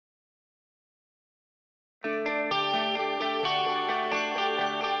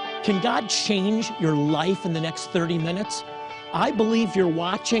Can God change your life in the next 30 minutes? I believe you're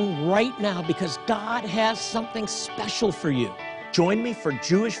watching right now because God has something special for you. Join me for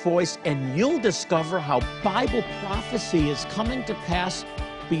Jewish Voice and you'll discover how Bible prophecy is coming to pass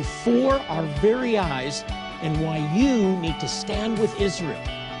before our very eyes and why you need to stand with Israel.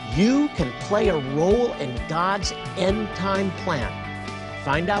 You can play a role in God's end-time plan.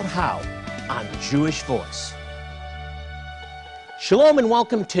 Find out how on Jewish Voice. Shalom and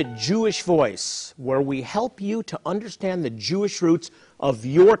welcome to Jewish Voice, where we help you to understand the Jewish roots of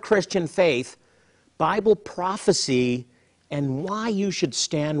your Christian faith, Bible prophecy, and why you should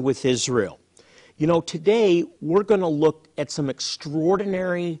stand with Israel. You know, today we're going to look at some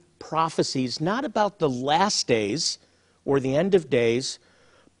extraordinary prophecies, not about the last days or the end of days,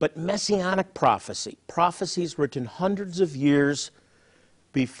 but messianic prophecy, prophecies written hundreds of years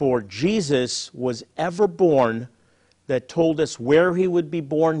before Jesus was ever born, that told us where he would be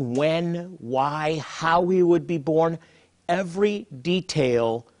born, when, why, how he would be born, every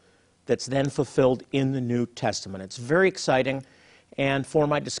detail that's then fulfilled in the New Testament. It's very exciting. And for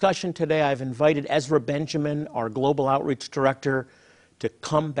my discussion today, I've invited Ezra Benjamin, our Global Outreach Director, to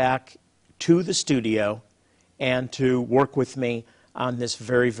come back to the studio and to work with me on this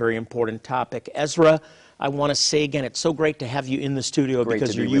very, very important topic. Ezra, I want to say again, it's so great to have you in the studio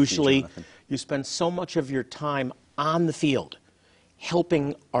because you spend so much of your time on the field,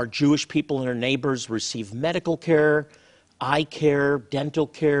 helping our Jewish people and our neighbors receive medical care, eye care, dental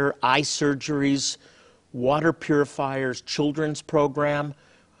care, eye surgeries, water purifiers, children's program.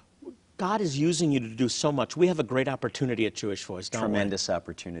 God is using you to do so much. We have a great opportunity at Jewish Voice, don't we? Tremendous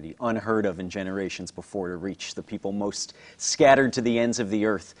opportunity, unheard of in generations before, to reach the people most scattered to the ends of the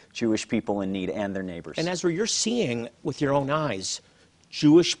earth, Jewish people in need and their neighbors. And Ezra, you're seeing with your own eyes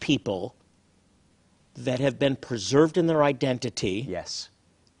Jewish people that have been preserved in their identity, yes,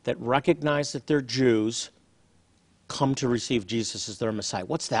 that recognize that they're Jews, come to receive Jesus as their Messiah.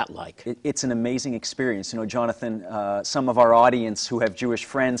 What's that like? It's an amazing experience. You know, Jonathan, some of our audience who have Jewish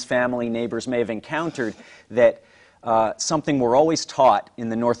friends, family, neighbors may have encountered that something we're always taught in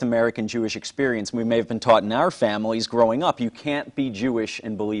the North American Jewish experience, we may have been taught in our families growing up, you can't be Jewish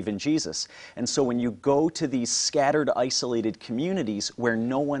and believe in Jesus. And so when you go to these scattered, isolated communities where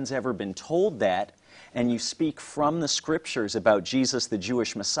no one's ever been told that, and you speak from the scriptures about Jesus, the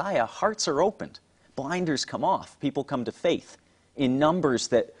Jewish Messiah, hearts are opened. Blinders come off. People come to faith in numbers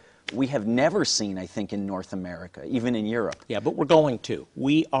that we have never seen, I think, in North America, even in Europe. Yeah, but we're going to.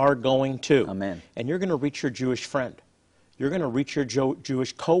 We are going to. Amen. And you're going to reach your Jewish friend. You're going to reach your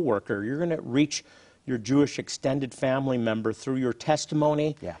Jewish coworker. You're going to reach your Jewish extended family member through your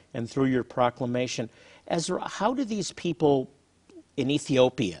testimony and through your proclamation. Ezra, how do these people in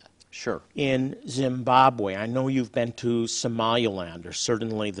Ethiopia, sure, in Zimbabwe, I know you've been to Somaliland, or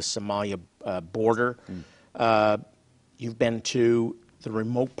certainly the Somalia border. You've been to the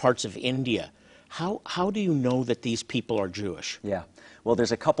remote parts of India. How do you know that these people are Jewish? Yeah, well,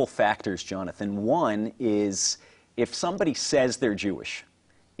 there's a couple factors, Jonathan. One is if somebody says they're Jewish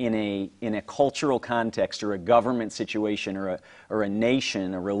in a cultural context or a government situation or a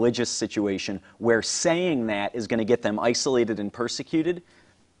nation, a religious situation, where saying that is going to get them isolated and persecuted,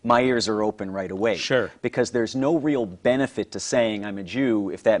 my ears are open right away. Sure. Because there's no real benefit to saying I'm a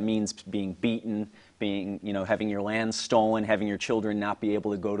Jew if that means being beaten, having your land stolen, having your children not be able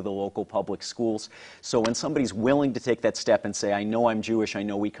to go to the local public schools. So when somebody's willing to take that step and say, I know I'm Jewish, I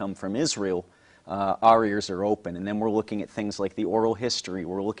know we come from Israel, our ears are open. And then we're looking at things like the oral history.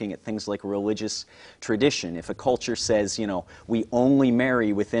 We're looking at things like religious tradition. If a culture says, we only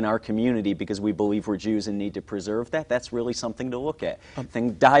marry within our community because we believe we're Jews and need to preserve that, that's really something to look at.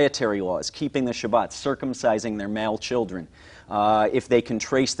 Dietary laws, keeping the Shabbat, circumcising their male children. If they can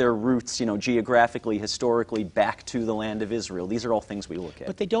trace their roots, geographically, historically, back to the land of Israel. These are all things we look at.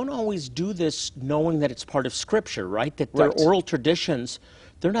 But they don't always do this knowing that it's part of Scripture, right? That their oral traditions,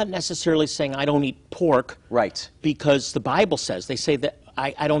 they're not necessarily saying, I don't eat pork because the Bible says. They say that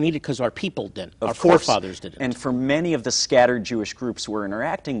I don't eat it because our people didn't, our forefathers didn't. And for many of the scattered Jewish groups we're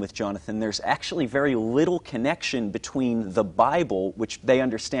interacting with, Jonathan, there's actually very little connection between the Bible, which they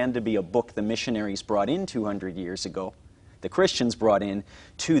understand to be a book the missionaries brought in 200 years ago, the Christians brought in,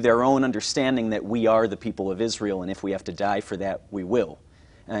 to their own understanding that we are the people of Israel, and if we have to die for that, we will.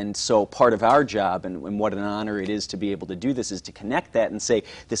 And so part of our job, and what an honor it is to be able to do this, is to connect that and say,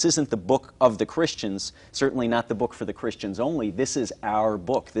 this isn't the book of the Christians, certainly not the book for the Christians only. This is our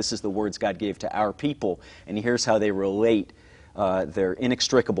book. This is the words God gave to our people, and here's how they relate. They're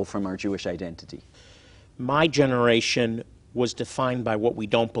inextricable from our Jewish identity. My generation was defined by what we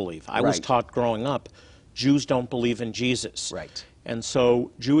don't believe. I was taught growing up, Jews don't believe in Jesus. Right. And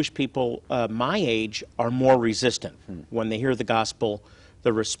so Jewish people my age are more resistant. When they hear the gospel,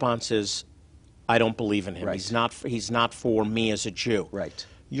 the response is, I don't believe in him. Right. He's not for me as a Jew. Right.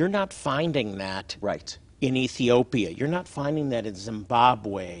 You're not finding that Right. in Ethiopia. You're not finding that in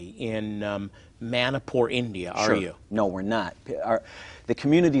Zimbabwe, in Manipur, India, are you? No, we're not. The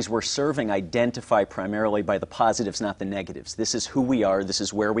communities we're serving identify primarily by the positives, not the negatives. This is who we are. This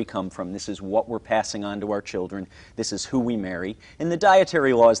is where we come from. This is what we're passing on to our children. This is who we marry. In the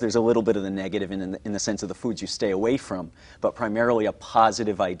dietary laws, there's a little bit of the negative in the sense of the foods you stay away from, but primarily a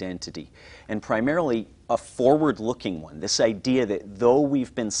positive identity. And primarily a forward-looking one. This idea that though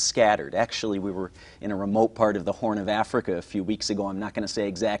we've been scattered, actually we were in a remote part of the Horn of Africa a few weeks ago, I'm not going to say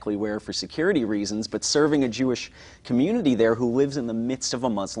exactly where for security reasons, but serving a Jewish community there who lives in the midst of a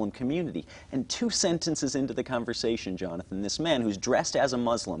Muslim community. And 2 sentences into the conversation, Jonathan, this man who's dressed as a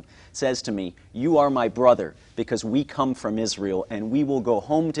Muslim says to me, "You are my brother because we come from Israel and we will go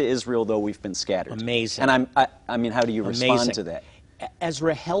home to Israel though we've been scattered." Amazing. And I mean, how do you respond to that?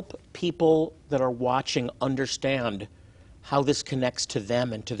 Ezra, help people that are watching understand how this connects to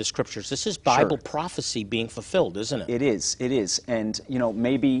them and to the Scriptures. This is Bible prophecy being fulfilled, isn't it? It is, it is. And, you know,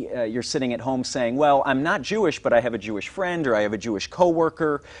 maybe you're sitting at home saying, well, I'm not Jewish, but I have a Jewish friend, or I have a Jewish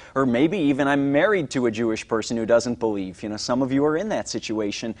coworker, or maybe even I'm married to a Jewish person who doesn't believe. You know, some of you are in that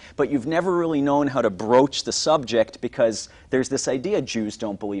situation, but you've never really known how to broach the subject because there's this idea Jews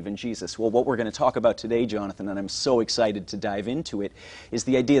don't believe in Jesus. Well, what we're going to talk about today, Jonathan, and I'm so excited to dive into it, is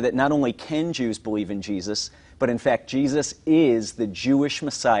the idea that not only can Jews believe in Jesus, but in fact, Jesus is the Jewish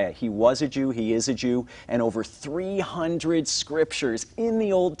Messiah. He was a Jew, he is a Jew, and over 300 scriptures in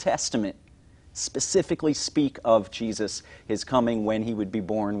the Old Testament specifically speak of Jesus, his coming, when he would be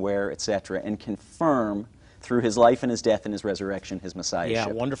born, where, etc., and confirm through his life and his death and his resurrection his messiahship.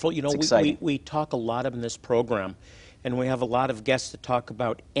 Yeah, wonderful. You know, we talk a lot in this program, and we have a lot of guests that talk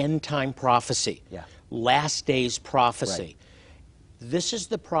about end-time prophecy, last days prophecy. Right. This is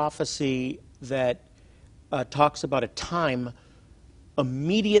the prophecy that talks about a time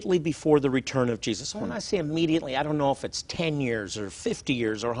immediately before the return of Jesus. When I say immediately, I don't know if it's 10 years or 50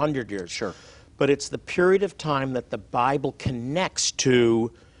 years or 100 years. Sure. But it's the period of time that the Bible connects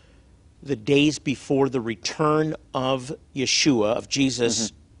to the days before the return of Yeshua, of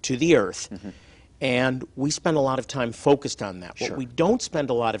Jesus, to the earth. And we spend a lot of time focused on that. What we don't spend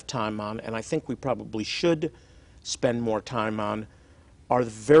a lot of time on, and I think we probably should spend more time on, are the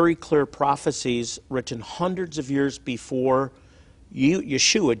very clear prophecies written hundreds of years before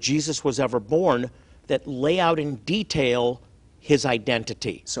Yeshua, Jesus, was ever born, that lay out in detail his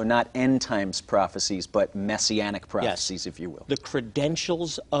identity. So not end times prophecies, but messianic prophecies, if you will. The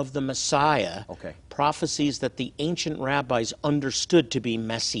credentials of the Messiah, prophecies that the ancient rabbis understood to be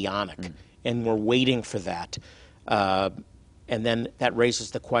messianic, and were waiting for that. And then that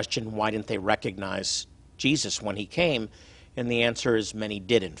raises the question, why didn't they recognize Jesus when he came? And the answer is many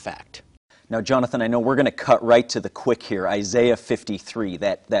did, in fact. Now, Jonathan, I know we're going to cut right to the quick here. Isaiah 53,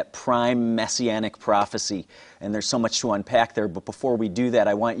 that prime messianic prophecy, and there's so much to unpack there. But before we do that,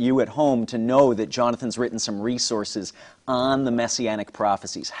 I want you at home to know that Jonathan's written some resources on the messianic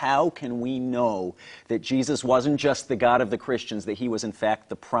prophecies. How can we know that Jesus wasn't just the God of the Christians, that he was in fact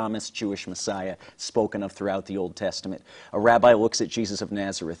the promised Jewish Messiah spoken of throughout the Old Testament? A rabbi looks at Jesus of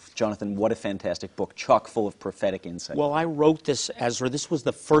Nazareth. Jonathan, what a fantastic book, chock full of prophetic insight. Well, I wrote this, Ezra. This was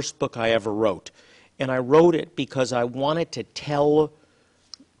the first book I ever wrote. And I wrote it because I wanted to tell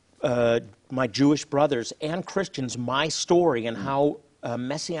my Jewish brothers and Christians my story and how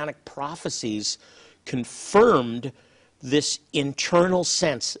messianic prophecies confirmed this internal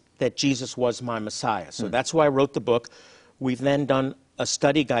sense that Jesus was my Messiah. So that's why I wrote the book. We've then done a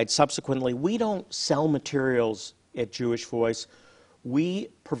study guide subsequently. We don't sell materials at Jewish Voice. We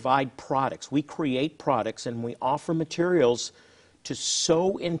provide products. We create products, and we offer materials to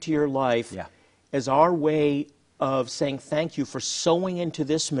sow into your life as our way of saying thank you for sowing into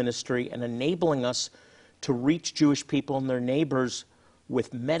this ministry and enabling us to reach Jewish people and their neighbors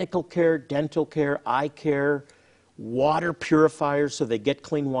with medical care, dental care, eye care, water purifiers so they get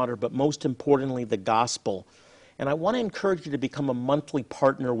clean water, but most importantly, the gospel. And I want to encourage you to become a monthly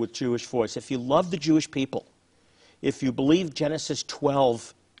partner with Jewish Voice. If you love the Jewish people, if you believe Genesis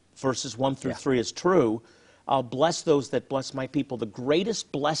 12, verses 1 through 3 is true, I'll bless those that bless my people. The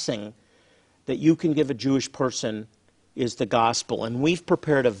greatest blessing that you can give a Jewish person is the gospel. And we've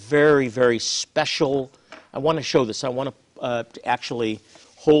prepared a very, very special, I want to show this. I want to actually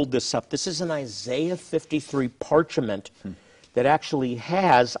hold this up. This is an Isaiah 53 parchment that actually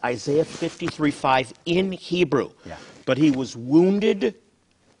has Isaiah 53:5 in Hebrew. But he was wounded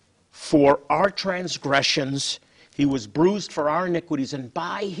for our transgressions. He was bruised for our iniquities, and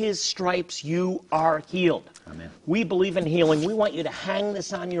by his stripes you are healed. Amen. We believe in healing. We want you to hang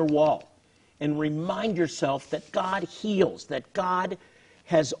this on your wall and remind yourself that God heals, that God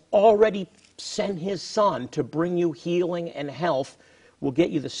has already sent his Son to bring you healing and health. We'll get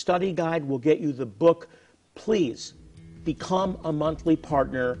you the study guide. We'll get you the book. Please become a monthly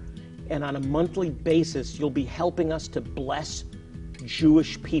partner, and on a monthly basis, you'll be helping us to bless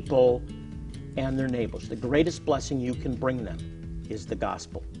Jewish people and their neighbors. The greatest blessing you can bring them is the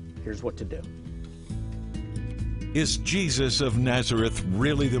gospel. Here's what to do. Is Jesus of Nazareth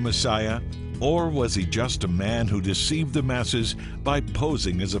really the Messiah? Or was he just a man who deceived the masses by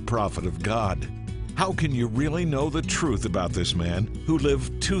posing as a prophet of God? How can you really know the truth about this man who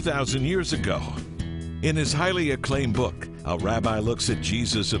lived 2,000 years ago? In his highly acclaimed book, A Rabbi Looks at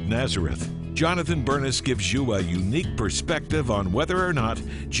Jesus of Nazareth, Jonathan Bernis gives you a unique perspective on whether or not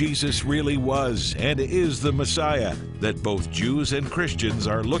Jesus really was and is the Messiah that both Jews and Christians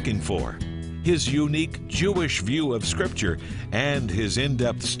are looking for. His unique Jewish view of Scripture and his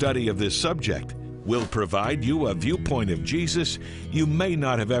in-depth study of this subject will provide you a viewpoint of Jesus you may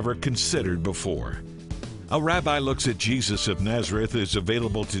not have ever considered before. A Rabbi Looks at Jesus of Nazareth is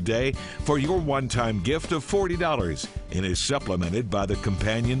available today for your one-time gift of $40 and is supplemented by the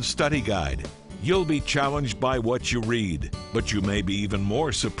companion study guide. You'll be challenged by what you read, but you may be even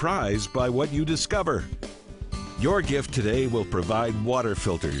more surprised by what you discover. Your gift today will provide water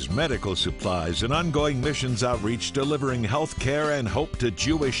filters, medical supplies, and ongoing missions outreach delivering health care and hope to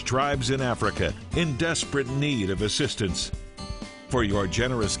Jewish tribes in Africa in desperate need of assistance. For your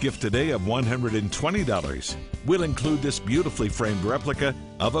generous gift today of $120, we'll include this beautifully framed replica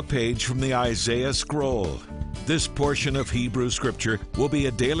of a page from the Isaiah scroll. This portion of Hebrew Scripture will be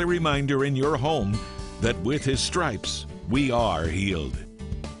a daily reminder in your home that with his stripes we are healed.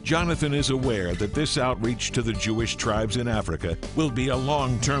 Jonathan is aware that this outreach to the Jewish tribes in Africa will be a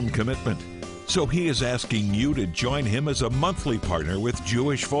long-term commitment, so he is asking you to join him as a monthly partner with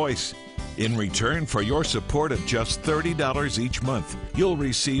Jewish Voice. In return for your support of just $30 each month, you'll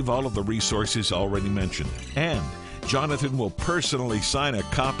receive all of the resources already mentioned, and Jonathan will personally sign a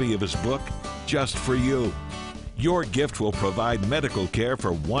copy of his book just for you. Your gift will provide medical care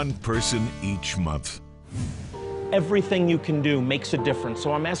for one person each month. Everything you can do makes a difference.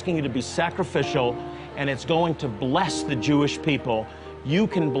 So I'm asking you to be sacrificial, and it's going to bless the Jewish people. You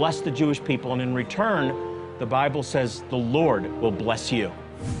can bless the Jewish people, and in return, the Bible says the Lord will bless you.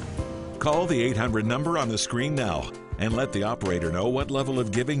 Call the 800 number on the screen now and let the operator know what level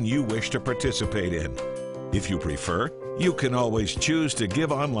of giving you wish to participate in. If you prefer, you can always choose to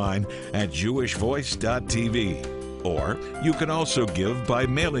give online at jewishvoice.tv, or you can also give by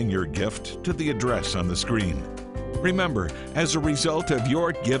mailing your gift to the address on the screen. Remember, as a result of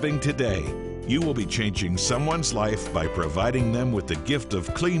your giving today, you will be changing someone's life by providing them with the gift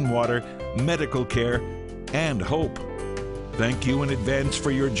of clean water, medical care, and hope. Thank you in advance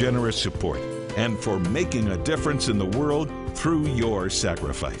for your generous support and for making a difference in the world through your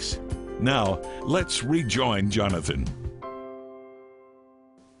sacrifice. Now, let's rejoin Jonathan.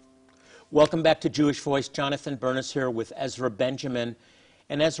 Welcome back to Jewish Voice. Jonathan Bernis here with Ezra Benjamin.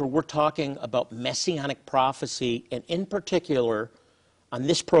 And Ezra, we're talking about messianic prophecy, and in particular, on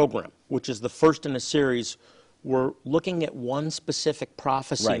this program, which is the first in a series, we're looking at one specific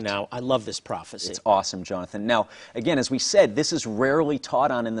prophecy now. I love this prophecy. It's awesome, Jonathan. Now, again, as we said, this is rarely taught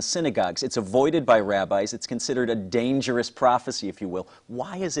on in the synagogues. It's avoided by rabbis. It's considered a dangerous prophecy, if you will.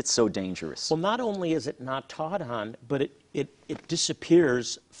 Why is it so dangerous? Well, not only is it not taught on, but it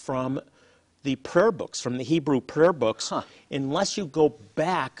disappears from the prayer books, from the Hebrew prayer books, unless you go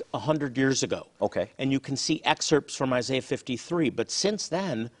back 100 years ago. Okay. And you can see excerpts from Isaiah 53. But since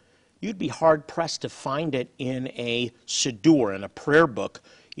then, you'd be hard-pressed to find it in a siddur, in a prayer book,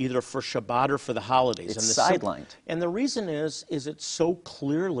 either for Shabbat or for the holidays. It's sidelined. And the reason is it so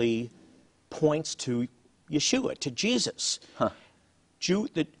clearly points to Yeshua, to Jesus.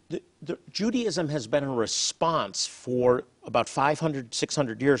 Judaism has been a response for about 500,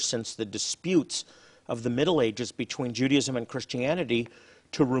 600 years since the disputes of the Middle Ages between Judaism and Christianity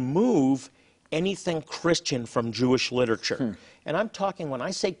to remove anything Christian from Jewish literature. And I'm talking, when I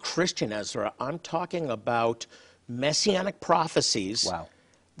say Christian, Ezra, I'm talking about messianic prophecies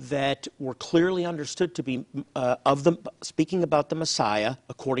that were clearly understood to be speaking about the Messiah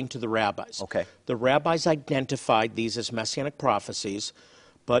according to the rabbis. Okay. The rabbis identified these as messianic prophecies,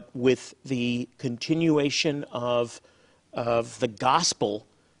 but with the continuation of the gospel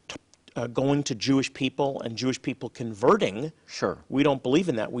going to Jewish people and Jewish people converting, we don't believe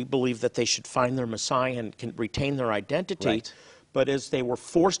in that. We believe that they should find their Messiah and can retain their identity. But as they were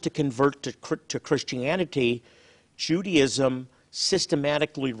forced to convert to Christianity, Judaism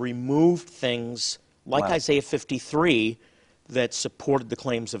systematically removed things like Wow. Isaiah 53 that supported the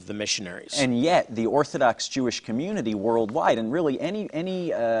claims of the missionaries. And yet, the Orthodox Jewish community worldwide, and really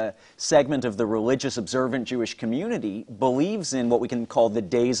any segment of the religious observant Jewish community, believes in what we can call the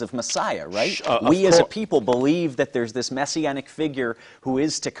days of Messiah, right? We as a people believe that there's this messianic figure who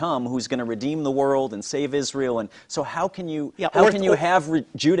is to come, who's going to redeem the world and save Israel. And so how can you, have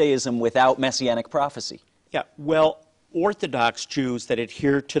Judaism without messianic prophecy? Yeah, well, Orthodox Jews that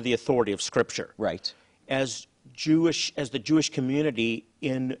adhere to the authority of Scripture. Right. As the Jewish community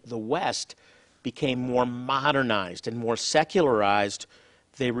in the West became more modernized and more secularized,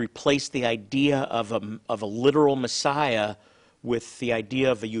 they replaced the idea of a literal Messiah with the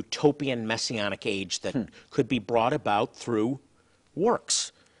idea of a utopian messianic age that could be brought about through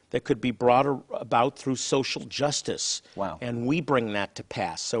works, that could be brought about through social justice. Wow. And we bring that to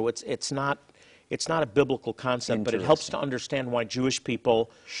pass. So it's not a biblical concept, but it helps to understand why Jewish people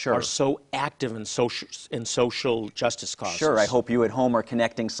are so active in social justice causes. Sure, I hope you at home are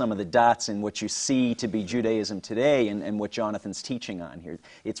connecting some of the dots in what you see to be Judaism today and what Jonathan's teaching on here.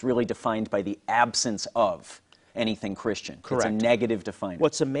 It's really defined by the absence of anything Christian. Correct. It's a negative definer.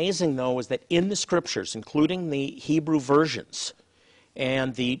 What's amazing, though, is that in the Scriptures, including the Hebrew versions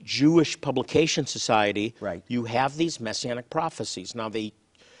and the Jewish Publication Society, you have these messianic prophecies. Now, they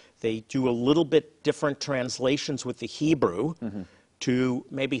do a little bit different translations with the Hebrew to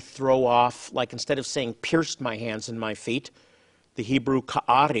maybe throw off, like instead of saying pierced my hands and my feet, the Hebrew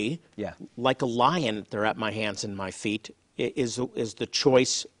ka'ari, like a lion, they're at my hands and my feet, is the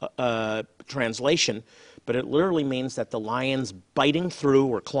choice translation, but it literally means that the lion's biting through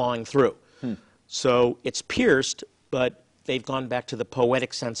or clawing through. So it's pierced, but they've gone back to the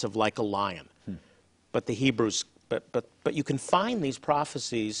poetic sense of like a lion. But the Hebrews... But you can find these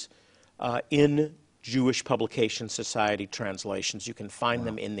prophecies in Jewish Publication Society translations. You can find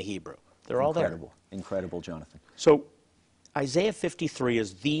them in the Hebrew. They're all there. Incredible, Jonathan. So Isaiah 53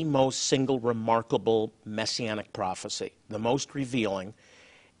 is the most single remarkable messianic prophecy, the most revealing.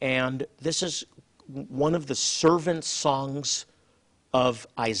 And this is one of the servant songs of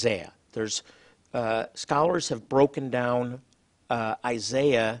Isaiah. There's scholars have broken down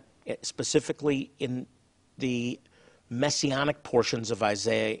Isaiah specifically in the messianic portions of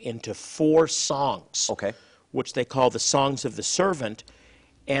Isaiah into 4 songs, which they call the songs of the servant.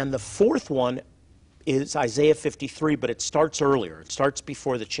 And the 4th one is Isaiah 53, but it starts earlier. It starts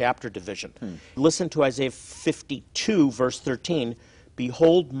before the chapter division. Listen to Isaiah 52, verse 13.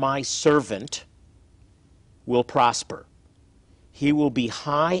 Behold, my servant will prosper. He will be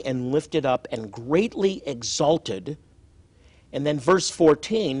high and lifted up and greatly exalted. And then verse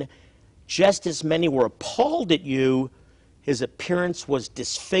 14, just as many were appalled at you, his appearance was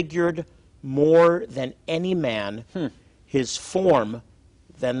disfigured more than any man, his form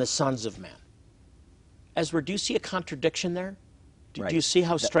than the sons of man. Ezra, do you see a contradiction there? Do you see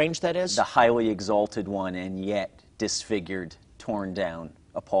how strange that is? The highly exalted one and yet disfigured, torn down,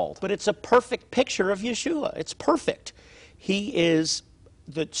 appalled. But it's a perfect picture of Yeshua. It's perfect. He is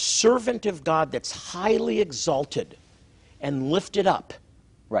the servant of God that's highly exalted and lifted up.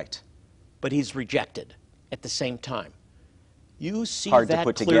 Right. But he's rejected at the same time. You see hard that to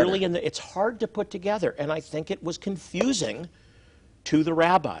put clearly together. it's hard to put together, and I think it was confusing to the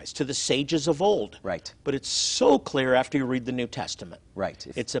rabbis, to the sages of old. Right. But it's so clear after you read the New Testament. Right.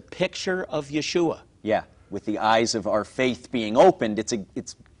 It's a picture of Yeshua. Yeah, with the eyes of our faith being opened,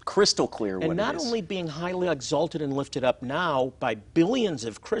 it's crystal clear what it is. And not only being highly exalted and lifted up now by billions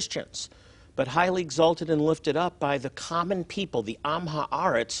of Christians, but highly exalted and lifted up by the common people, the Am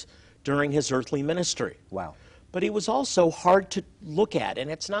Haaretz, during his earthly ministry. Wow. But he was also hard to look at, and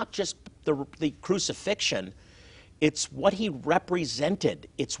it's not just the crucifixion, it's what he represented,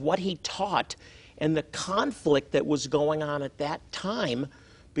 it's what he taught, and the conflict that was going on at that time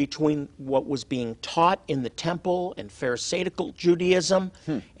between what was being taught in the temple and Pharisaical Judaism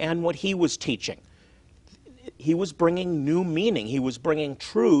and what he was teaching. He was bringing new meaning. He was bringing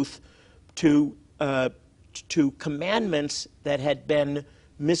truth to commandments that had been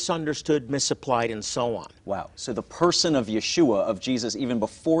misunderstood, misapplied, and so on. Wow. So the person of Yeshua, of Jesus, even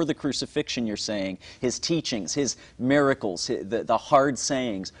before the crucifixion, you're saying, his teachings, his miracles, the hard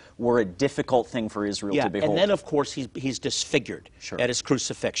sayings were a difficult thing for Israel to behold. And then, of course, he's disfigured at his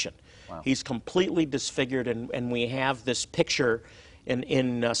crucifixion. Wow. He's completely disfigured, and we have this picture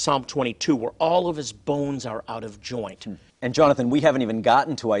in Psalm 22 where all of his bones are out of joint. And Jonathan, we haven't even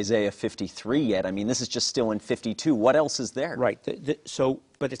gotten to Isaiah 53 yet. I mean, this is just still in 52. What else is there? Right.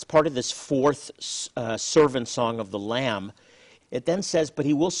 But it's part of this 4th servant song of the Lamb. It then says, but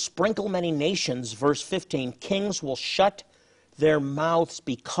he will sprinkle many nations, verse 15, kings will shut their mouths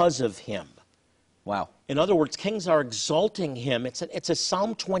because of him. Wow. In other words, kings are exalting him. It's a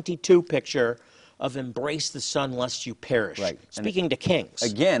Psalm 22 picture of embrace the Son lest you perish. Right. Speaking to kings.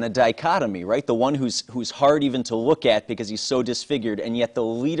 Again, a dichotomy, right? The one who's hard even to look at because he's so disfigured, and yet the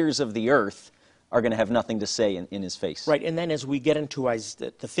leaders of the earth are going to have nothing to say in his face. Right, and then as we get into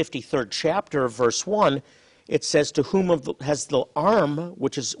the 53rd chapter, verse 1, it says, to whom has the arm,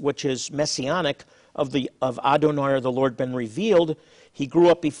 which is messianic, of Adonai or the Lord been revealed? He grew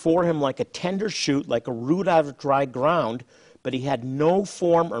up before him like a tender shoot, like a root out of dry ground, but he had no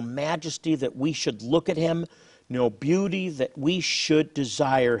form or majesty that we should look at him, no beauty that we should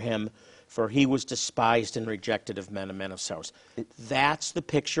desire him, for he was despised and rejected of men, a man of sorrows. That's the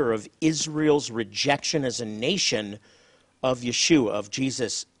picture of Israel's rejection as a nation of Yeshua, of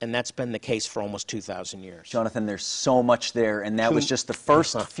Jesus, and that's been the case for almost 2,000 years. Jonathan, there's so much there, and that was just the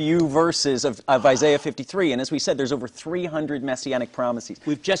first few verses of Isaiah 53, and as we said, there's over 300 messianic prophecies.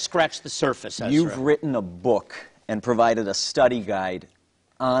 We've just scratched the surface, Ezra. You've written a book and provided a study guide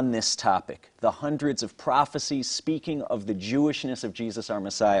on this topic, the hundreds of prophecies speaking of the Jewishness of Jesus, our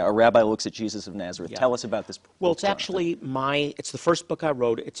Messiah. A rabbi looks at Jesus of Nazareth. Yeah. Tell us about this book. Well, it's Jonathan. actually it's the first book I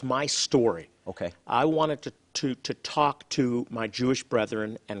wrote. It's my story. Okay. I wanted to talk to my Jewish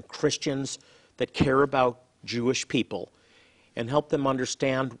brethren and Christians that care about Jewish people and help them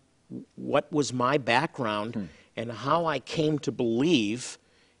understand what was my background and how I came to believe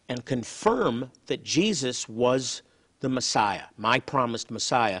and confirm that Jesus was the Messiah, my promised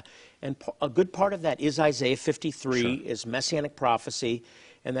Messiah. And a good part of that is Isaiah 53, is Messianic prophecy.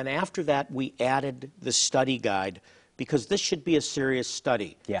 And then after that, we added the study guide, because this should be a serious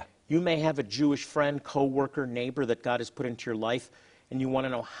study. Yeah. You may have a Jewish friend, coworker, neighbor that God has put into your life, and you want to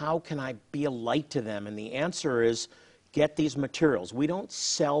know, how can I be a light to them? And the answer is, get these materials. We don't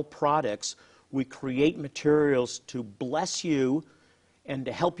sell products. We create materials to bless you and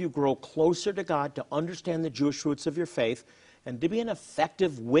to help you grow closer to God, to understand the Jewish roots of your faith, and to be an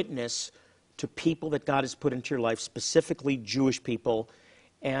effective witness to people that God has put into your life, specifically Jewish people.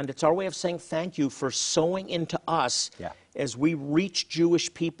 And it's our way of saying thank you for sowing into us as we reach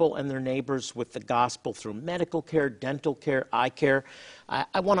Jewish people and their neighbors with the gospel through medical care, dental care, eye care.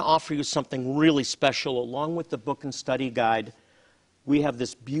 I want to offer you something really special. Along with the book and study guide, we have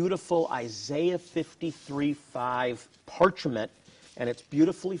this beautiful Isaiah 53:5 parchment, and it's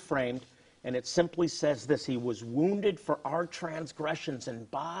beautifully framed, and it simply says this: he was wounded for our transgressions, and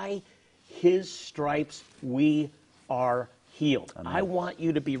by his stripes we are healed. Amen. I want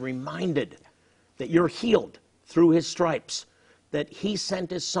you to be reminded that you're healed through his stripes, that he sent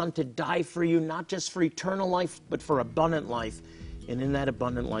his Son to die for you, not just for eternal life, but for abundant life, and in that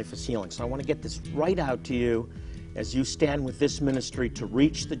abundant life is healing. So I want to get this right out to you as you stand with this ministry to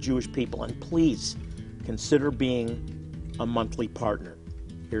reach the Jewish people, and please consider being a monthly partner.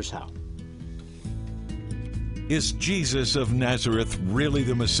 Here's how. Is Jesus of Nazareth really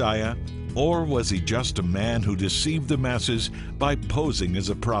the Messiah? Or was he just a man who deceived the masses by posing as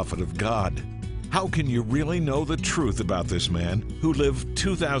a prophet of God? How can you really know the truth about this man who lived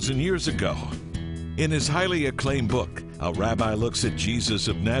 2,000 years ago? In his highly acclaimed book, A Rabbi Looks at Jesus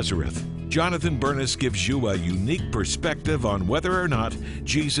of Nazareth, Jonathan Bernis gives you a unique perspective on whether or not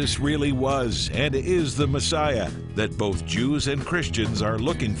Jesus really was and is the Messiah that both Jews and Christians are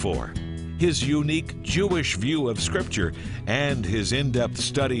looking for. His unique Jewish view of Scripture and his in-depth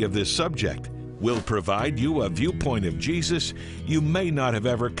study of this subject will provide you a viewpoint of Jesus you may not have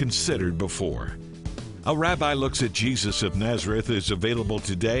ever considered before. A Rabbi Looks at Jesus of Nazareth is available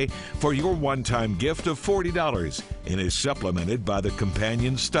today for your one-time gift of $40 and is supplemented by the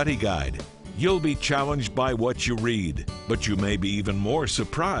companion study guide. You'll be challenged by what you read, but you may be even more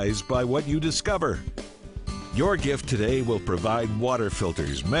surprised by what you discover. Your gift today will provide water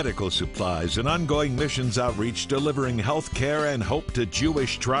filters, medical supplies, and ongoing missions outreach delivering health care and hope to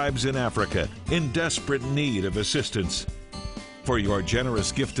Jewish tribes in Africa in desperate need of assistance. For your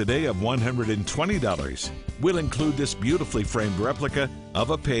generous gift today of $120, we'll include this beautifully framed replica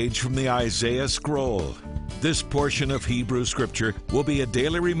of a page from the Isaiah scroll. This portion of Hebrew Scripture will be a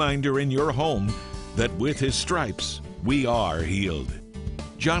daily reminder in your home that with his stripes we are healed.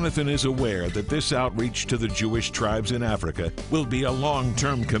 Jonathan is aware that this outreach to the Jewish tribes in Africa will be a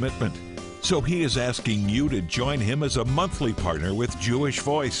long-term commitment, so he is asking you to join him as a monthly partner with Jewish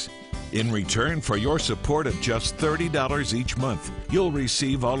Voice. In return for your support of just $30 each month, you'll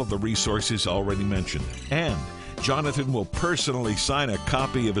receive all of the resources already mentioned, and Jonathan will personally sign a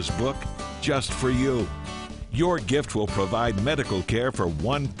copy of his book just for you. Your gift will provide medical care for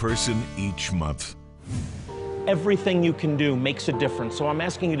one person each month. Everything you can do makes a difference. So I'm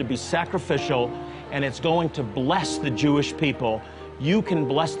asking you to be sacrificial, and it's going to bless the Jewish people. You can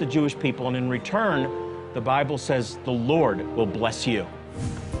bless the Jewish people, and in return, the Bible says the Lord will bless you.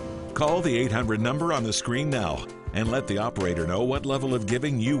 Call the 800 number on the screen now and let the operator know what level of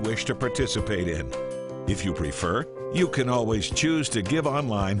giving you wish to participate in. If you prefer, you can always choose to give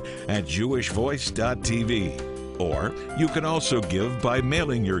online at jewishvoice.tv, or you can also give by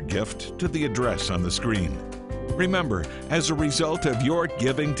mailing your gift to the address on the screen. Remember, as a result of your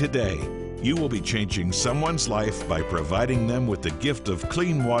giving today, you will be changing someone's life by providing them with the gift of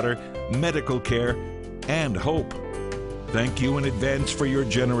clean water, medical care, and hope. Thank you in advance for your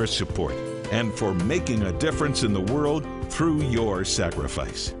generous support and for making a difference in the world through your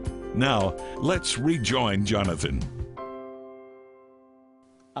sacrifice. Now, let's rejoin Jonathan.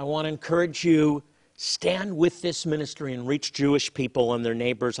 I want to encourage you, stand with this ministry and reach Jewish people and their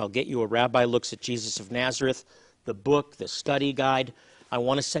neighbors. I'll get you a Rabbi Looks at Jesus of Nazareth, the book, the study guide. I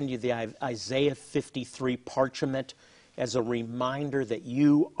want to send you the Isaiah 53 parchment as a reminder that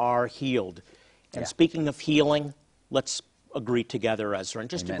you are healed. And speaking of healing, let's agree together, Ezra, and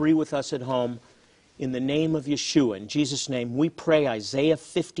just agree with us at home. In the name of Yeshua, in Jesus' name, we pray Isaiah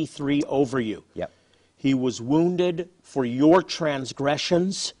 53 over you. He was wounded for your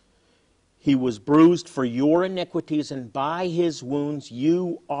transgressions. He was bruised for your iniquities, and by his wounds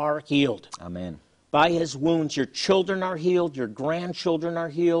you are healed. Amen. By his wounds your children are healed, your grandchildren are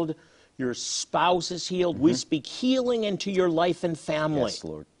healed, your spouse is healed. We speak healing into your life and family. Yes,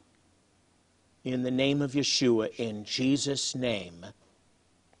 Lord. In the name of Yeshua, in Jesus' name,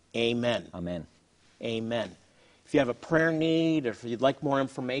 amen. Amen. Amen. If you have a prayer need, or if you'd like more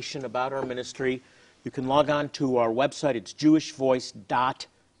information about our ministry, you can log on to our website. It's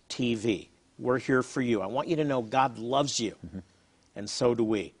jewishvoice.tv. We're here for you. I want you to know God loves you, and so do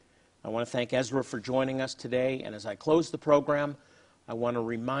we. I want to thank Ezra for joining us today, and as I close the program, I want to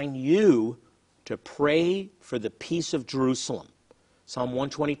remind you to pray for the peace of Jerusalem. Psalm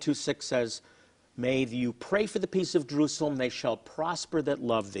 122:6 says, "May you pray for the peace of Jerusalem, they shall prosper that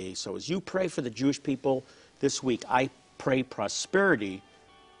love thee." So as you pray for the Jewish people this week, I pray prosperity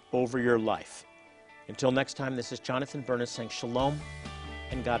over your life. Until next time, this is Jonathan Bernis saying shalom,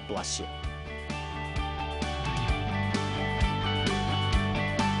 and God bless you.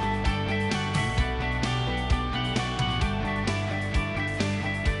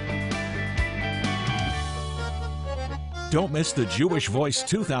 Don't miss the Jewish Voice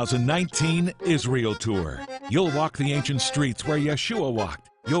 2019 Israel Tour. You'll walk the ancient streets where Yeshua walked.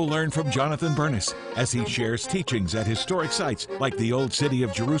 You'll learn from Jonathan Bernis as he shares teachings at historic sites like the Old City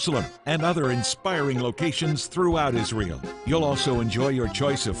of Jerusalem and other inspiring locations throughout Israel. You'll also enjoy your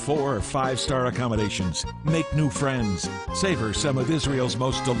choice of 4- or 5-star accommodations, make new friends, savor some of Israel's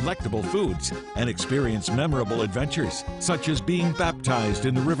most delectable foods, and experience memorable adventures, such as being baptized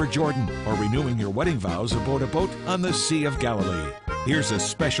in the River Jordan or renewing your wedding vows aboard a boat on the Sea of Galilee. Here's a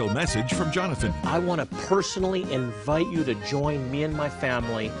special message from Jonathan. I want to personally invite you to join me and my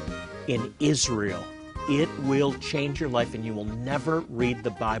family in Israel. It will change your life, and you will never read the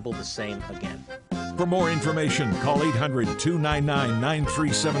Bible the same again. For more information, call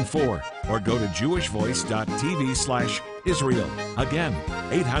 800-299-9374 or go to jewishvoice.tv/Israel. Again,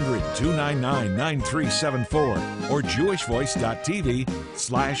 800-299-9374 or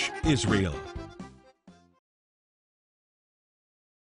jewishvoice.tv/Israel.